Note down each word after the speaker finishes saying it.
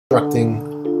obstructing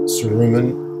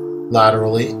cerumen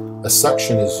laterally. A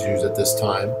suction is used at this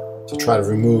time to try to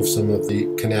remove some of the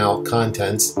canal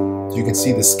contents. You can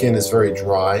see the skin is very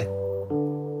dry.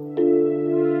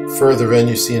 Further in,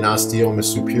 you see an osteoma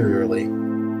superiorly.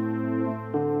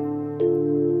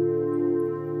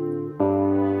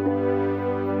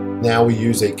 Now we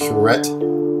use a curette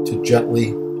to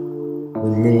gently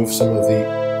remove some of the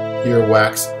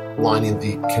earwax lining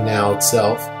the canal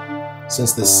itself.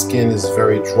 Since the skin is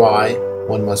very dry,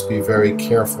 one must be very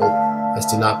careful as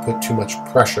to not put too much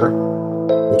pressure,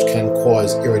 which can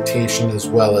cause irritation as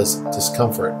well as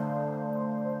discomfort.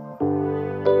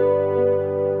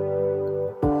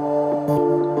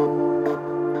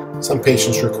 Some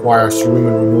patients require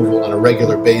cerumen removal on a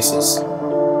regular basis.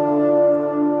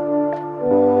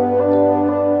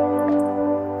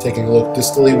 Taking a look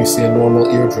distally, we see a normal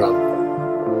eardrum.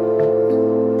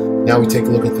 Now we take a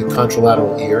look at the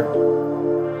contralateral ear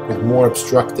with more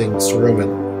obstructing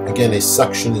cerumen. Again, a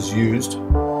suction is used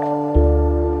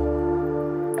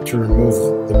to remove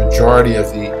the majority of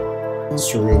the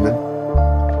cerumen.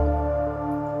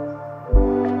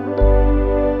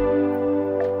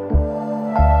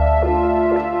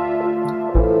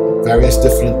 Various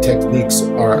different techniques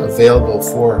are available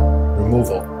for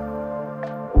removal.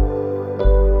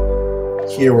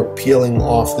 Here we're peeling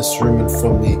off the cerumen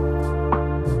from the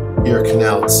ear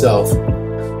canal itself,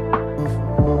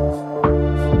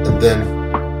 and then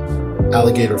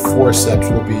alligator forceps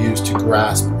will be used to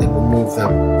grasp and remove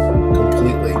them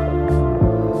completely.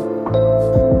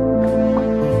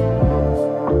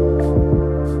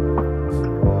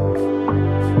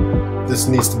 This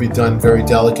needs to be done very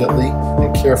delicately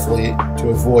and carefully to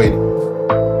avoid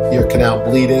ear canal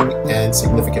bleeding and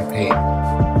significant pain.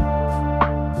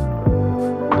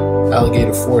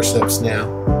 Alligator forceps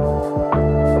now.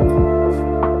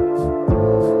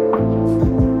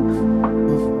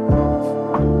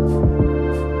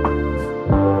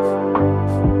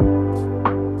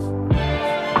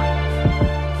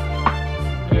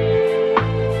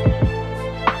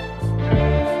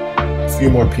 A few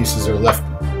more pieces are left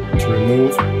to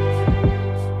remove,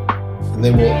 and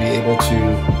then we'll be able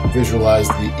to visualize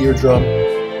the eardrum.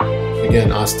 Again,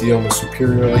 osteoma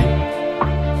superiorly.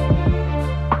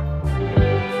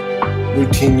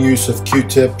 Routine use of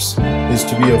Q-tips is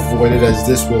to be avoided, as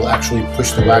this will actually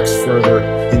push the wax further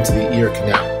into the ear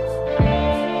canal.